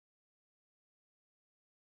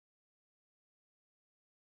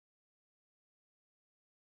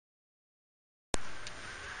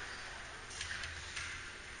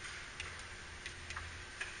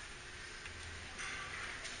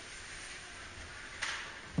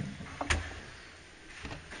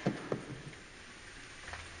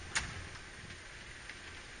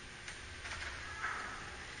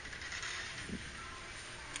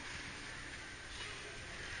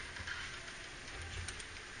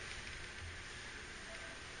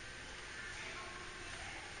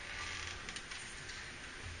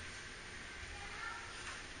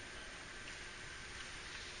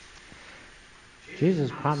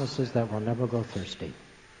Jesus promises that we'll never go thirsty.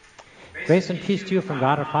 Grace and peace to you from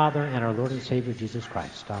God our Father and our Lord and Savior Jesus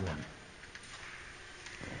Christ. Amen.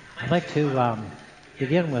 I'd like to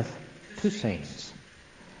begin with two sayings.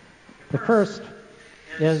 The first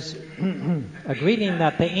is a greeting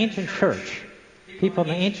that the ancient church, people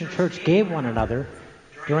in the ancient church gave one another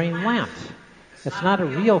during Lent. It's not a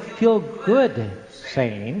real feel-good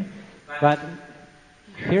saying, but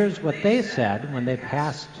here's what they said when they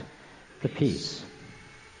passed the peace.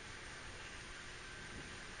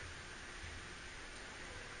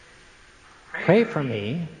 Pray for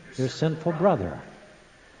me, your sinful brother.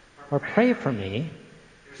 Or pray for me,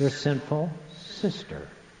 your sinful sister.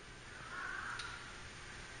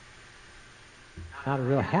 Not a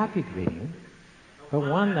real happy greeting, but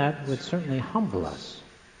one that would certainly humble us.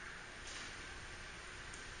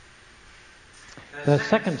 The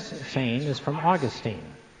second saying is from Augustine,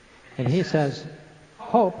 and he says,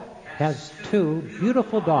 hope has two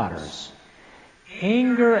beautiful daughters,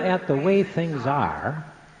 anger at the way things are,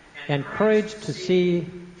 and courage to see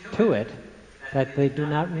to it that they do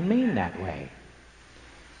not remain that way.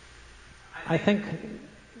 I think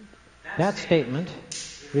that statement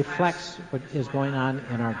reflects what is going on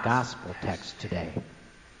in our gospel text today.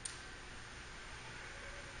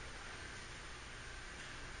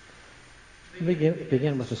 Let me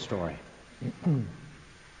begin with a story. This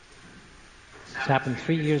happened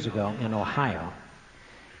 3 years ago in Ohio.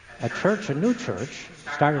 A new church,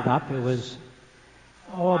 started up. It was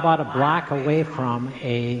about a block away from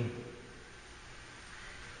a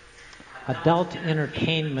adult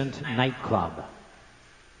entertainment nightclub.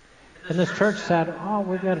 And this church said,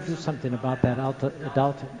 we've got to do something about that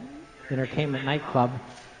adult entertainment nightclub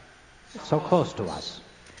so close to us.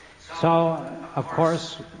 So, of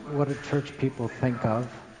course, what do church people think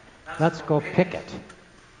of? Let's go picket.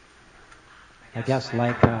 I guess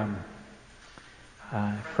like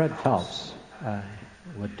Fred Phelps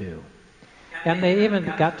would do. And they even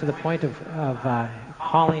got to the point of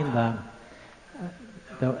calling the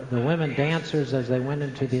women dancers as they went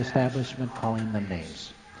into the establishment, calling them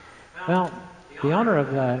names. Well, the owner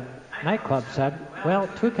of the nightclub said, well,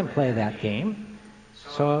 two can play that game.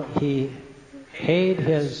 So he paid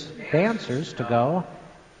his dancers to go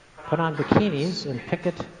put on bikinis and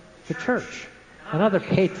picket the church. And other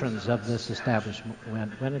patrons of this establishment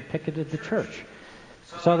went and picketed the church.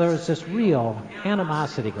 So there was this real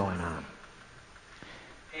animosity going on.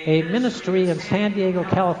 A ministry in San Diego,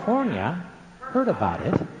 California heard about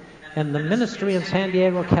it, and the ministry in San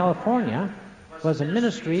Diego, California was a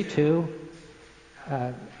ministry to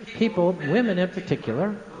people, women in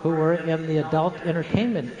particular, who were in the adult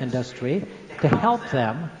entertainment industry to help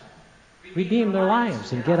them redeem their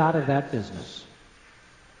lives and get out of that business.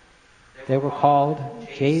 They were called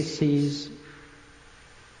JC's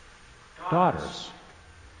daughters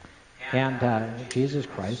and Jesus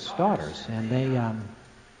Christ's daughters. And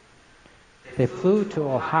they flew to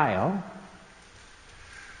Ohio,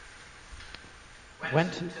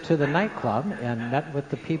 went to the nightclub and met with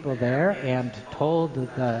the people there and told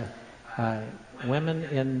the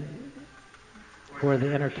women who were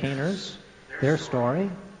the entertainers their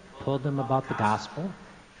story, told them about the gospel,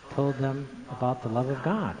 told them about the love of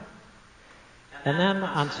God. And then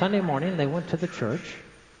on Sunday morning they went to the church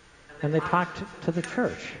and they talked to the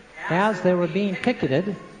church as they were being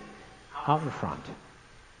picketed out in front.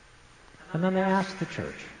 And then they asked the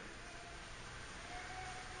church,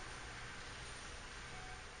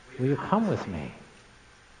 will you come with me?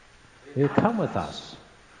 Will you come with us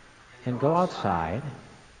and go outside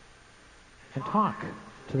and talk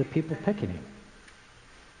to the people picketing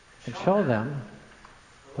and show them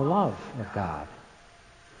the love of God,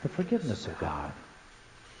 the forgiveness of God,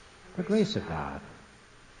 the grace of God?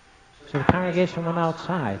 So the congregation went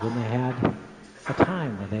outside and they had a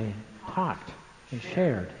time where they talked and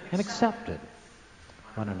shared and accepted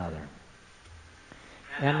one another.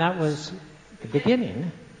 And that was the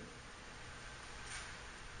beginning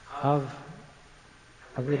of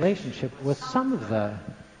a relationship with some of the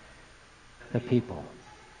people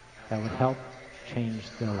that would help change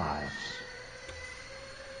their lives.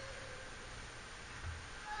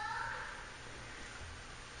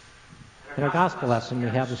 In our gospel lesson, we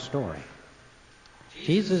have a story.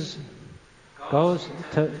 Jesus goes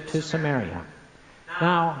to Samaria.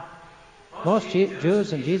 Now, most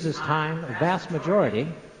Jews in Jesus' time, a vast majority,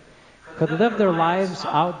 could live their lives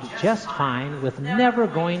out just fine with never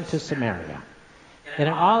going to Samaria. And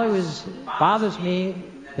it always bothers me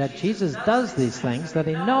that Jesus does these things that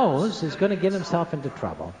he knows is going to get himself into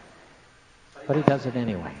trouble. But he does it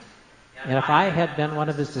anyway. And if I had been one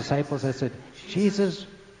of his disciples, I said, Jesus,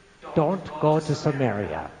 don't go to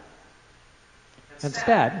Samaria.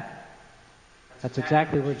 Instead, that's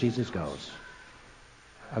exactly where Jesus goes.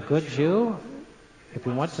 A good Jew, if he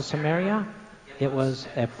went to Samaria, it was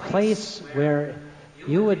a place where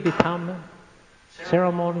you would become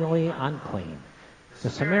ceremonially unclean. The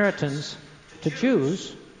Samaritans, to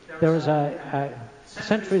Jews, there was a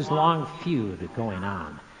centuries-long feud going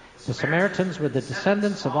on. The Samaritans were the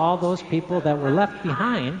descendants of all those people that were left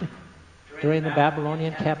behind during the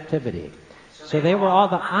Babylonian captivity. So they were all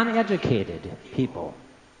the uneducated people,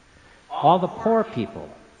 all the poor people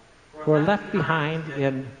who were left behind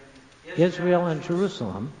in Israel and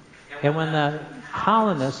Jerusalem. And when the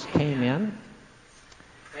colonists came in,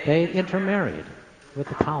 they intermarried with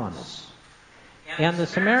the colonists. And the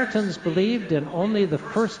Samaritans believed in only the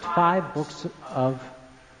first 5 books of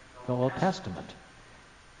the Old Testament,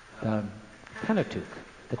 the Pentateuch,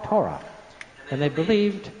 the Torah. And they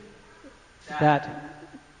believed that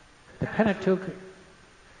the Pentateuch,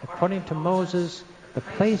 according to Moses, the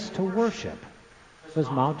place to worship was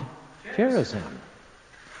Mount Gerizim.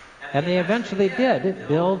 And they eventually did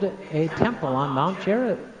build a temple on Mount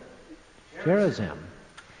Gerizim.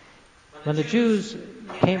 When the Jews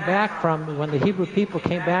when the Hebrew people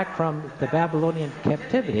came back from the Babylonian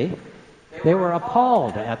captivity, they were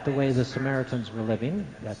appalled at the way the Samaritans were living.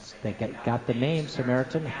 They got the name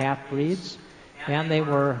Samaritan, half-breeds, and they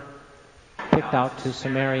were kicked out to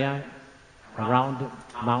Samaria around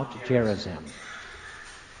Mount Gerizim.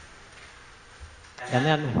 And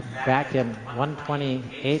then back in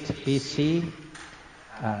 128 BC,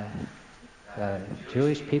 the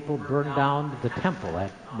Jewish people burned down the temple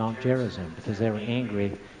at Mount Gerizim because they were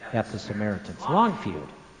angry at the Samaritans. Long feud.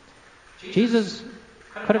 Jesus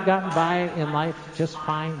could have gotten by in life just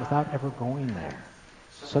fine without ever going there.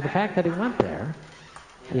 So the fact that he went there,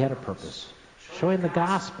 he had a purpose. Showing the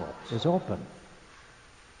gospel is open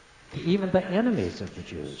to even the enemies of the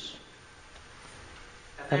Jews.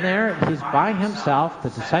 And there, he's by himself. The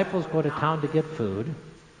disciples go to town to get food,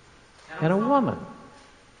 and a woman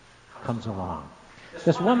comes along.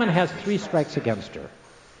 This woman has 3 strikes against her.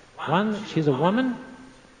 1, she's a woman.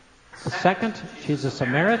 The second, she's a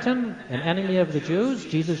Samaritan, an enemy of the Jews.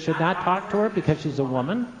 Jesus should not talk to her because she's a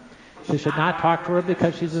woman. He should not talk to her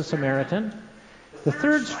because she's a Samaritan. The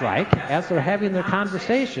third strike, as they're having their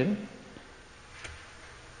conversation,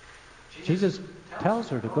 Jesus tells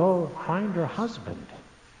her to go find her husband.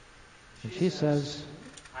 And she says,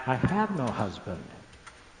 I have no husband.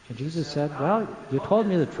 And Jesus said, well, you told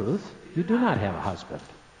me the truth. You do not have a husband.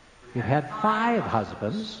 You've had 5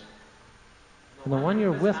 husbands, and the one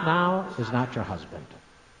you're with now is not your husband.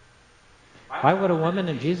 Why would a woman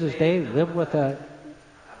in Jesus' day live with a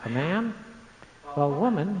man? Well, a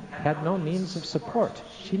woman had no means of support.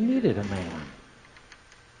 She needed a man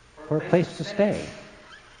for a place to stay,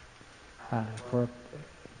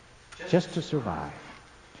 just to survive.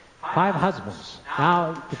 5 husbands.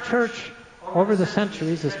 Now, the church, over the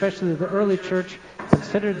centuries, especially the early church,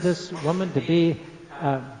 considered this woman to be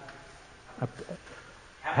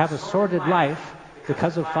have a sordid life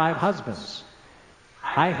because of 5 husbands.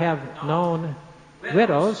 I have known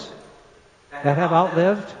widows that have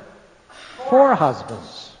outlived 4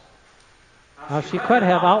 husbands. Now, she could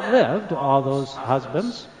have outlived all those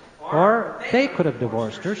husbands, or they could have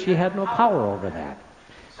divorced her. She had no power over that.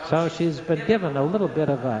 So she's been given a little bit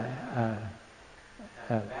of a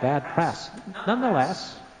bad press.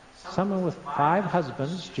 Nonetheless, someone with 5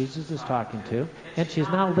 husbands Jesus is talking to, and she's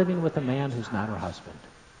now living with a man who's not her husband.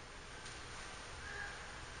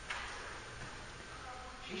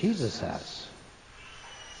 Jesus says,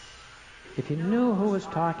 if you knew who was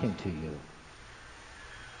talking to you,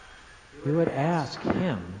 you would ask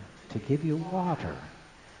him to give you water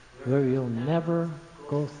where you'll never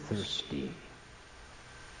go thirsty.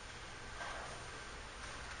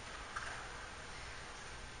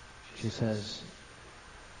 She says,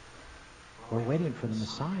 we're waiting for the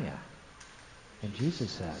Messiah. And Jesus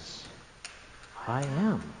says, I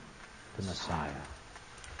am the Messiah.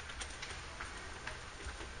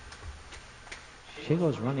 She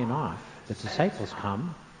goes running off. The disciples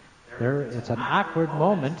come. It's an awkward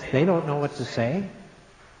moment. They don't know what to say.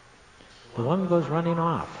 The woman goes running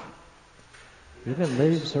off. Even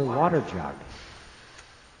leaves her water jug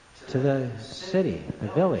to the city, the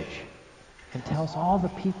village, and tells all the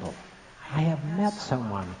people, I have met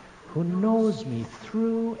someone who knows me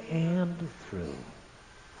through and through.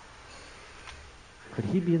 Could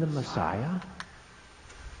he be the Messiah?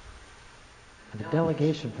 And a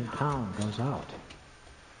delegation from town goes out.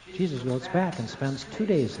 Jesus goes back and spends 2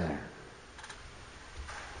 days there.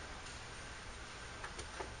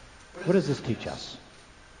 What does this teach us?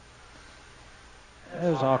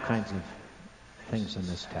 There's all kinds of things in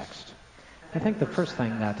this text. I think the first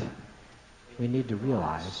thing that we need to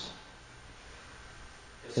realize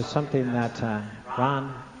is something that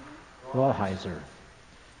Ron Rolheiser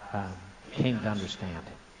came to understand.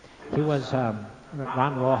 He was, Ron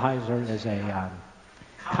Rolheiser is a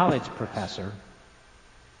college professor,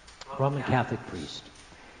 Roman Catholic priest.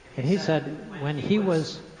 And he said when he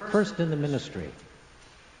was first in the ministry,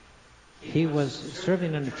 he was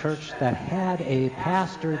serving in a church that had a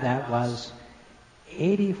pastor that was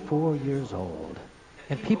 84 years old.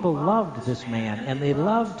 And people loved this man, and they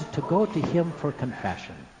loved to go to him for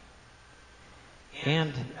confession.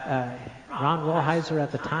 And Ron Rolheiser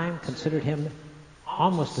at the time considered him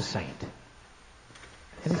almost a saint.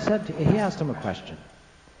 And he asked him a question.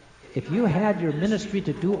 If you had your ministry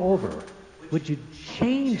to do over, would you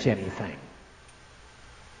change anything?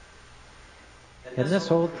 And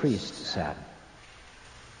this old priest said,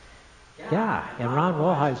 yeah. And Ron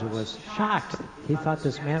Rolheiser was shocked. He thought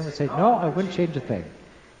this man would say, no, I wouldn't change a thing.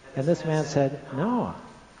 And this man said, no,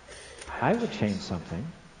 I would change something.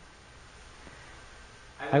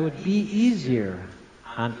 I would be easier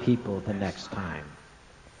on people the next time.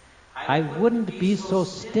 I wouldn't be so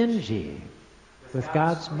stingy with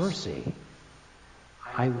God's mercy.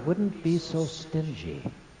 I wouldn't be so stingy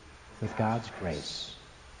with God's grace.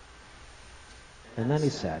 And then he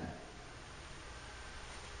said,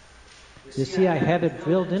 you see, I had it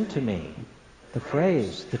drilled into me, the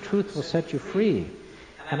phrase, the truth will set you free.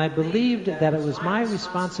 And I believed that it was my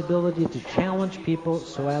responsibility to challenge people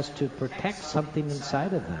so as to protect something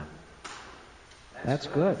inside of them. That's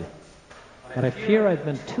good. But I fear I've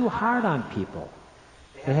been too hard on people.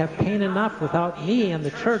 They have pain enough without me and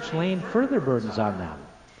the church laying further burdens on them.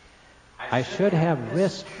 I should have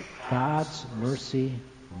risked God's mercy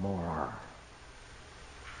more.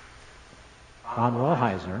 Ron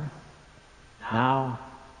Rolheiser, now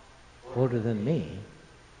older than me,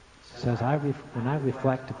 says, when I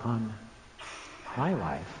reflect upon my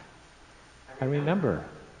life, I remember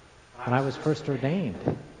when I was first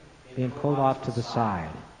ordained, being pulled off to the side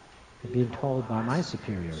and being told by my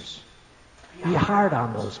superiors, be hard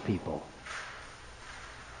on those people.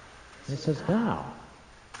 And he says, now,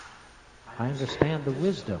 I understand the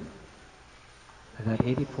wisdom of that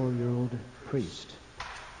 84-year-old priest.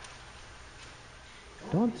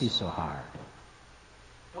 Don't be so hard.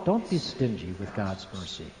 Don't be stingy with God's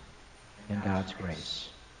mercy and God's grace.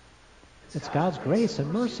 It's God's grace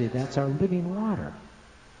and mercy that's our living water.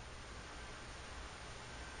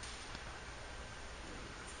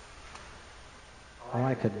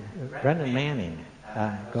 Brendan Manning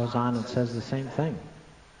goes on and says the same thing.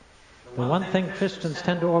 The one thing Christians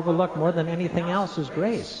tend to overlook more than anything else is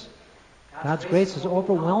grace. God's grace is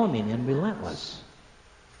overwhelming and relentless.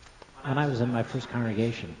 When I was in my first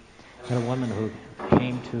congregation, I had a woman who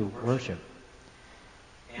came to worship.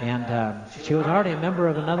 And she was already a member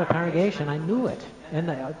of another congregation. I knew it. And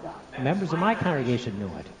the members of my congregation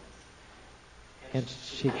knew it. And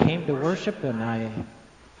she came to worship, and I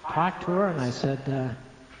talked to her, and I said,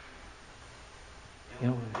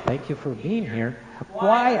 thank you for being here.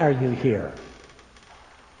 Why are you here?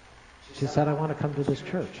 She said, I want to come to this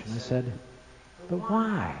church. And I said, but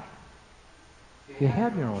why? You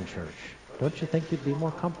have your own church. Don't you think you'd be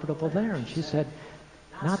more comfortable there? And she said,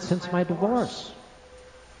 not since my divorce.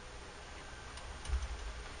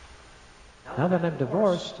 Now that I'm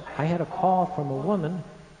divorced, I had a call from a woman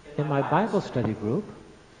in my Bible study group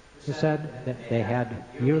who said that they had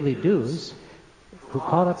yearly dues, who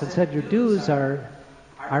called up and said, your dues are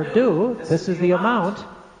due. This is the amount.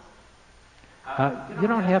 You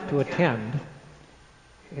don't have to attend.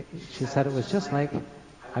 She said it was just like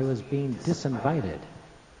I was being disinvited,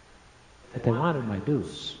 that they wanted my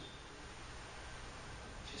dues.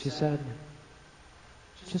 She said,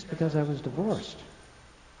 just because I was divorced,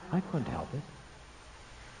 I couldn't help it.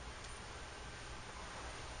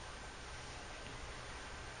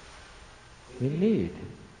 We need,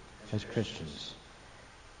 as Christians,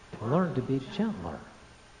 to learn to be gentler.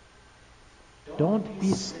 Don't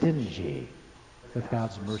be stingy with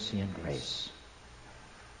God's mercy and grace.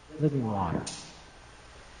 Living water.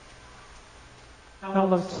 Now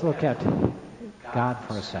let's look at God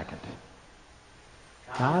for a second.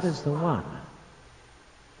 God is the one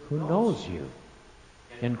who knows you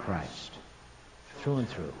in Christ through and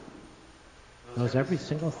through. Knows every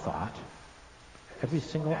single thought, every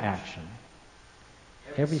single action,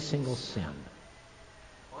 every single sin.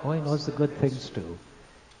 Oh, he knows the good things too.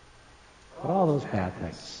 But all those bad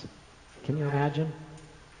things. Can you imagine?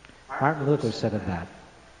 Martin Luther said of that.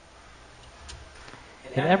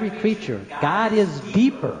 In every creature, God is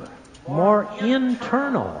deeper, more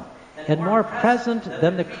internal, and more present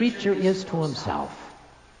than the creature is to himself.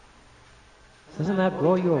 Doesn't that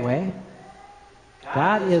blow you away?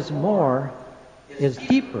 God is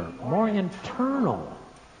deeper, more internal,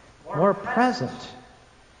 more present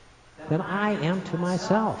than I am to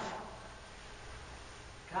myself.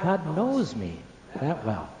 God knows me that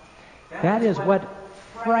well. That is what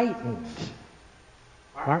frightened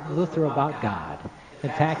Martin Luther about God. In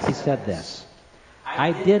fact, he said this: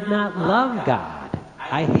 I did not love God.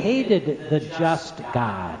 I hated the just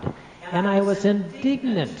God, and I was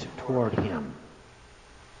indignant toward him.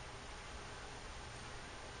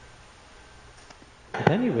 But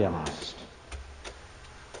then he realized,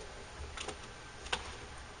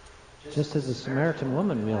 just as the Samaritan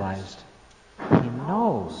woman realized, he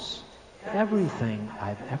knows everything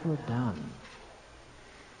I've ever done.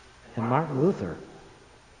 And Martin Luther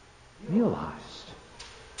realized,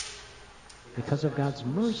 because of God's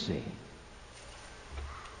mercy,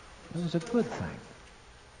 it was a good thing,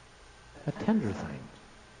 a tender thing,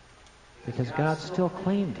 because God still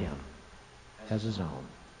claimed him as his own.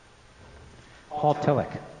 Paul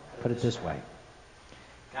Tillich put it this way: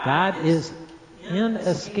 God is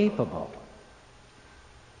inescapable.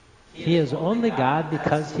 He is only God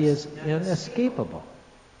because he is inescapable.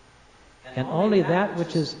 And only that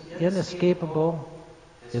which is inescapable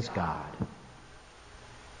is God.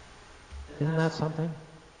 Isn't that something?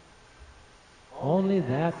 Only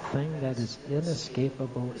that thing that is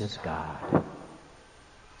inescapable is God.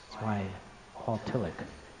 That's why Paul Tillich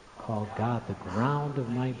called God the ground of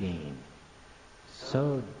my being,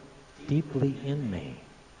 so deeply in me,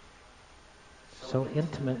 so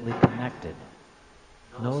intimately connected,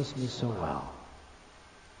 knows me so well.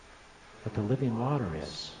 But the living water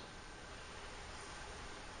is.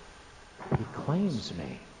 He claims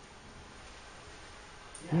me,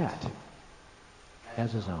 yet,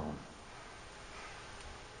 as his own.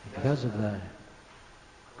 And because of the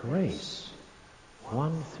grace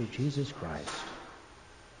won through Jesus Christ,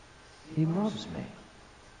 he loves me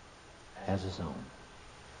as his own.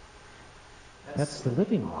 That's the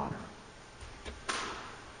living water.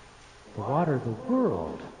 The water the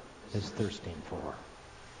world is thirsting for.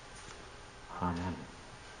 Amen.